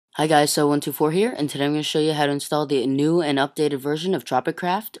Hi guys, so 124 here, and today I'm going to show you how to install the new and updated version of Tropic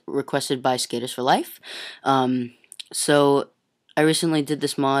requested by Skaters for Life. So I recently did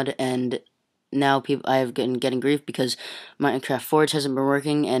this mod, and now I have been getting grief because Minecraft Forge hasn't been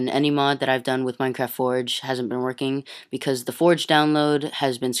working, and any mod that I've done with Minecraft Forge hasn't been working because the Forge download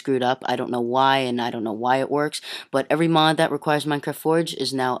has been screwed up. I don't know why, and I don't know why it works, but every mod that requires Minecraft Forge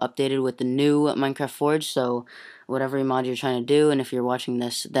is now updated with the new Minecraft Forge, so whatever mod you're trying to do, and if you're watching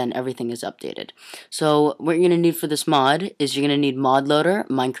this, then everything is updated. So what you're going to need for this mod is you're going to need mod loader,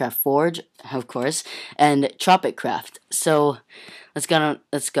 Minecraft Forge, of course, and Tropic Craft. So let's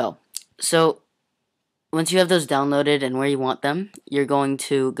go. So once you have those downloaded and where you want them, you're going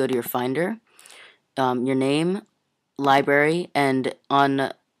to go to your Finder, your name, library, and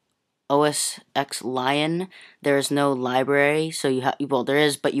on OS X Lion, there is no library, so well, there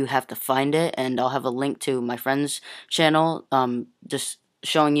is, but you have to find it, and I'll have a link to my friend's channel, just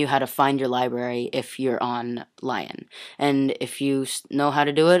showing you how to find your library if you're on Lion. And if you know how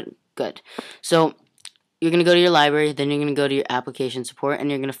to do it, good. So you're going to go to your library, then you're going to go to your application support, and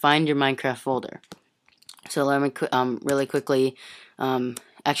you're going to find your Minecraft folder. So let me really quickly,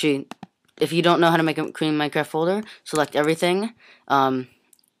 actually, if you don't know how to make a clean Minecraft folder, select everything,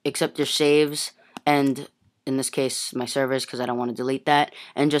 except your saves, and in this case, my servers, because I don't want to delete that,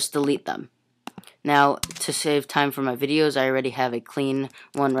 and just delete them. Now, to save time for my videos, I already have a clean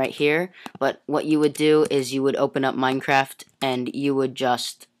one right here, but what you would do is you would open up Minecraft, and you would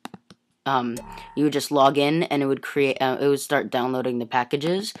just log in, and it would start downloading the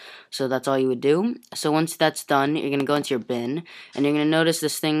packages. So that's all you would do. So once that's done, you're gonna go into your bin, and you're gonna notice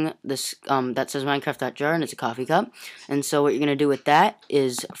this thing, that says Minecraft.jar, and it's a coffee cup. And so what you're gonna do with that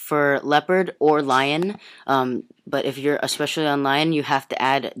is for leopard or lion, but if you're especially on lion, you have to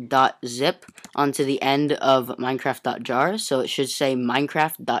add .zip onto the end of Minecraft.jar. So it should say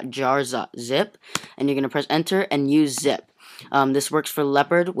Minecraft.jar.zip, and you're gonna press enter and use zip. This works for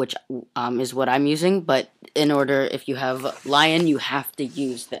leopard, which is what I'm using, but if you have lion, you have to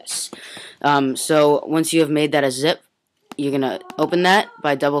use this. So once you have made that a zip, you're going to open that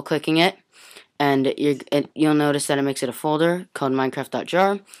by double-clicking it, and you'll notice that it makes it a folder called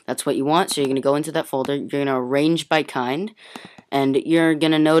Minecraft.jar. That's what you want, so you're going to go into that folder, you're going to arrange by kind, and you're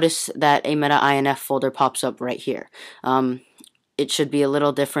going to notice that a meta-inf folder pops up right here. It should be a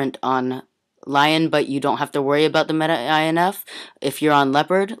little different on Lion, but you don't have to worry about the meta-inf. If you're on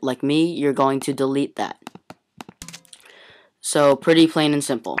leopard, like me, you're going to delete that. So, pretty plain and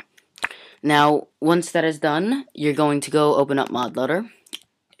simple. Now, once that is done, you're going to go open up mod loader.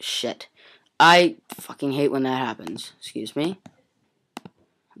 Shit. I fucking hate when that happens. Excuse me.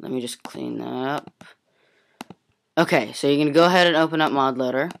 Let me just clean that up. Okay, so you're going to go ahead and open up mod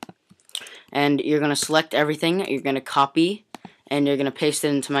loader. And you're going to select everything. You're going to copy, and you're going to paste it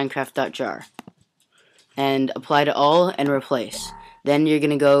into Minecraft.jar. And apply to all and replace. Then you're going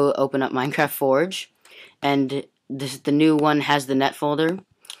to go open up Minecraft Forge, and the new one has the net folder.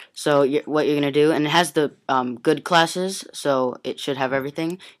 So what you're going to do, and it has the good classes, so it should have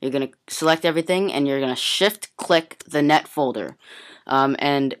everything. You're going to select everything, and you're going to shift click the net folder.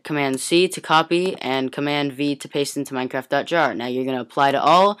 And Command C to copy, and Command V to paste into Minecraft.jar. Now you're going to apply to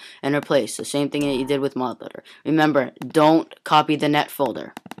all and replace. The same thing that you did with mod loader. Remember, don't copy the net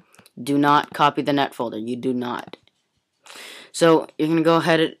folder. Do not copy the net folder. You do not. So you're going to go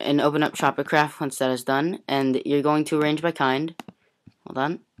ahead and open up Tropicraft once that is done, and you're going to arrange by kind. Hold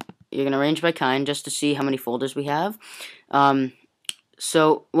on. You're going to arrange by kind just to see how many folders we have.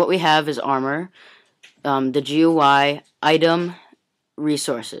 So what we have is armor, the GUI, item,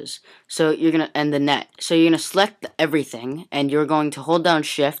 resources. So you're going to, and the net. So you're going to select everything, and you're going to hold down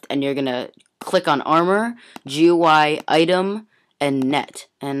shift, and you're going to click on armor, GUI, item, and net.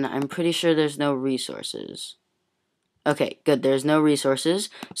 And I'm pretty sure there's no resources. Okay, good. There's no resources.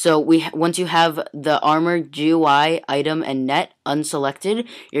 So once you have the armor, GUI, item, and net unselected,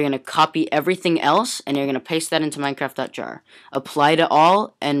 you're going to copy everything else, and you're going to paste that into Minecraft.jar. Apply to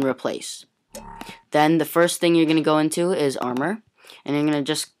all and replace. Then the first thing you're going to go into is armor, and you're going to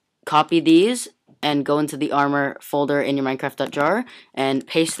just copy these and go into the armor folder in your Minecraft.jar and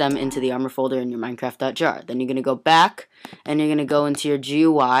paste them into the armor folder in your Minecraft.jar. Then you're going to go back, and you're going to go into your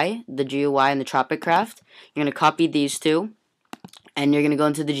GUI, the GUI and the Tropic Craft. You're going to copy these two, and you're going to go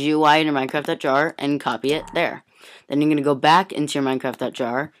into the GUI in your Minecraft.jar and copy it there. Then you're going to go back into your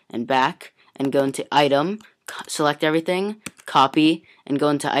Minecraft.jar and back, and go into item, select everything, copy, and go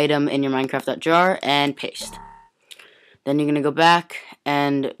into item in your Minecraft.jar and paste. Then you're going to go back,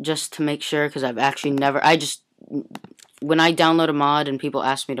 and just to make sure, because I've actually when I download a mod and people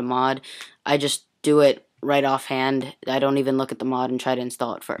ask me to mod, I just do it right offhand. I don't even look at the mod and try to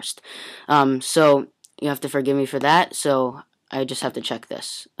install it first. So you have to forgive me for that. So I just have to check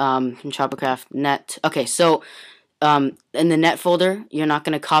this. Tropicraft net. Okay, so in the net folder, you're not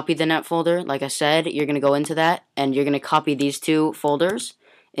going to copy the net folder. Like I said, you're going to go into that, and you're going to copy these two folders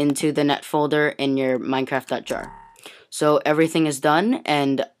into the net folder in your Minecraft.jar. So everything is done,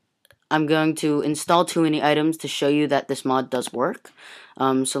 and I'm going to install too many items to show you that this mod does work.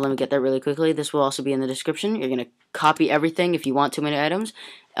 So let me get that really quickly. This will also be in the description. You're going to copy everything if you want too many items.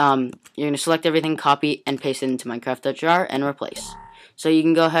 You're going to select everything, copy, and paste it into Minecraft.jar and replace. So you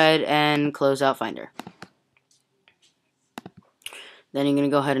can go ahead and close out Finder. Then you're going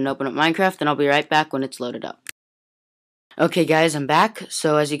to go ahead and open up Minecraft, and I'll be right back when it's loaded up. Okay guys, I'm back.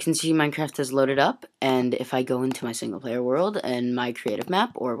 So as you can see, Minecraft has loaded up, and if I go into my single player world and my creative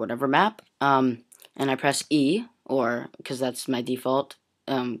map, or whatever map, and I press E, or, because that's my default,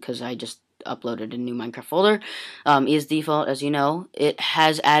 because I just uploaded a new Minecraft folder, E is default, as you know, it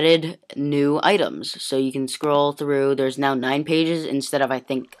has added new items. So you can scroll through, there's now 9 pages instead of, I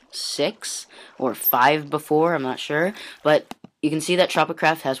think, 6 or 5 before, I'm not sure, but you can see that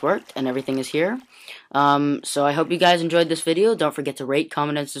Tropicraft has worked, and everything is here. So I hope you guys enjoyed this video. Don't forget to rate,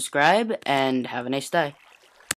 comment, and subscribe, and have a nice day.